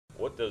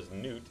What does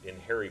Newt in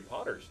Harry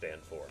Potter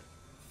stand for?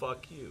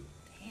 Fuck you.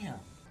 Damn.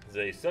 It's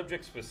a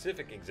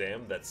subject-specific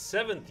exam that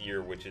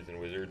 7th-year witches and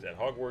wizards at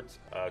Hogwarts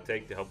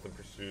take to help them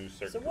pursue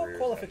certain So what careers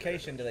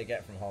qualification do they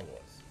get from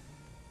Hogwarts?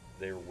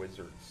 They're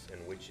wizards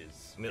and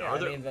witches. I mean, Yeah,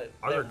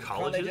 are there can't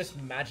colleges? they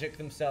just magic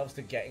themselves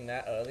to getting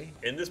that early?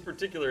 In this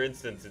particular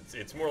instance,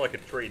 it's more like a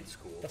trade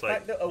school. The It's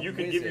fact like that a you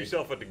can give wizard-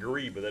 yourself a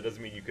degree, but that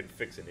doesn't mean you can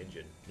fix an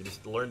engine. You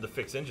just learned the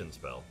fix engine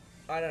spell.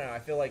 I don't know. I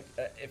feel like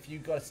if you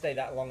got to stay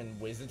that long in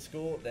wizard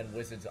school, then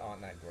wizards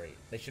aren't that great.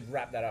 They should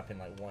wrap that up in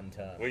like one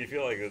term. Well, you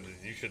feel like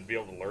you should be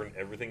able to learn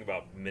everything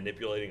about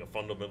manipulating a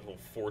fundamental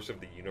force of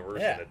the universe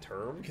Yeah. in a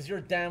term? Because you're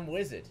a damn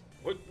wizard.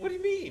 What do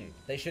you mean?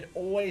 They should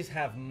always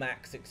have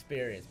max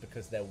experience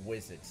because they're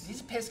wizards.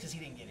 He's pissed because he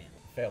didn't get in.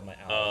 Failed my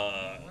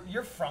hour.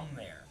 You're from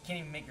there. Can't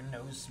even make your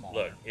nose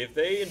smaller. Look, if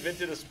they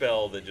invented a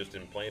spell that just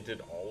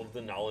implanted all of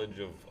the knowledge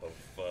of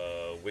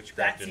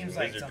witchcraft That and seems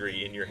like wizardry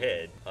something- in your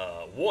head,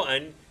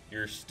 one,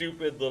 your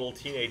stupid little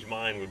teenage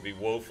mind would be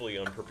woefully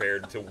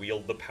unprepared to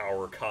wield the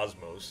power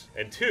cosmos,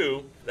 and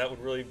two, that would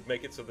really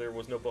make it so there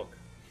was no book.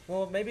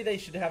 Well, maybe they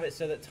should have it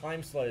so that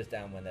time slows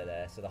down when they're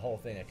there, so the whole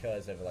thing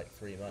occurs over like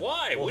 3 months.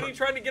 Why? What are you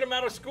trying to get them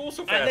out of school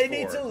so fast And they for?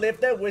 need to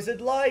live their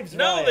wizard lives,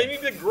 No, Ryan. they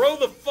need to grow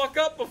the fuck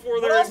up before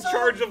But they're also, in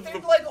charge of they're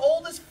the... like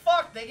old as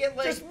fuck. They get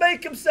like. Just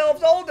make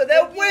themselves older.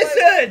 They're they'll be like-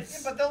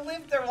 wizards! yeah, but they'll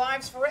live their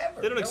lives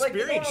forever. They don't They're like-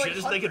 they're experience going shit.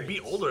 to, Just like, they could be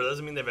hundreds. older. That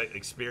doesn't mean they've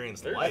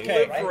experienced They're life.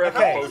 Okay, live right, forever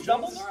okay. How old is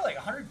potions. Dumbledore? Like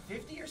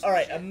 150 or something? All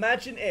right,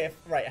 imagine if,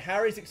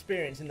 Harry's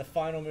experience in the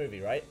final movie,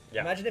 right?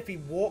 Yeah. Imagine if he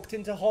walked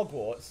into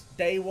Hogwarts,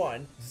 day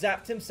one,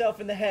 zapped himself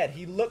in the head,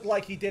 he looked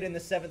like he did in the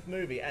 7th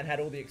movie, and had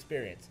all the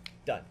experience.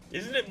 Done.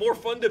 Isn't it more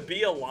fun to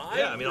be alive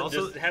Yeah, I mean, than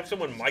also- just have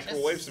someone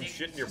microwave Just some six-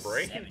 shit in your just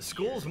brain? 7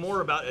 School's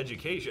more about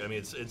education. I mean,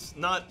 it's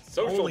not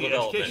Social only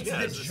development. education.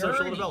 Yeah, It's it's the social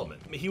journey.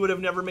 development. I mean, he would have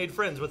never made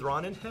friends with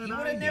Ron and He would have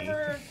Hermione.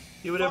 never.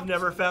 He would have fucked,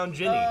 never found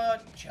Ginny.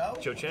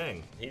 Cho?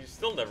 Chang. He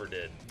still never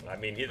did. I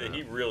mean,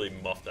 he really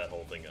muffed that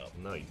whole thing up.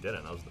 No, he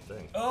didn't. That was the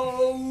thing.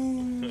 Oh.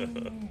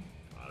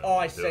 Oh,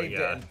 I Doing, saved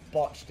it and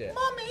botched it.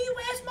 Mommy,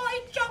 where's my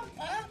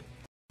jumper?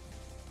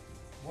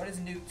 What does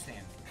Newt stand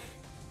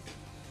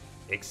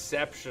for?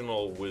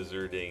 Exceptional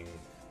wizarding.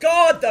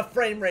 God, the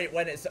frame rate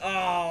when it's...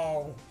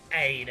 Oh,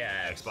 Ada.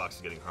 Xbox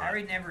is getting hot.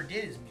 Harry never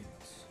did his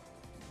Newts.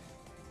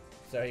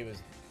 So he was...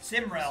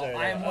 Simrel, So,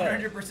 I am oh.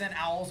 100%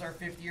 owls are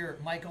 5th year.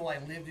 Michael, I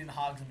lived in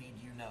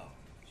Hogsmeade, you know.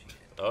 She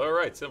did. All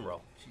right,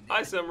 Simrel. She did.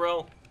 Hi,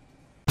 Simrel.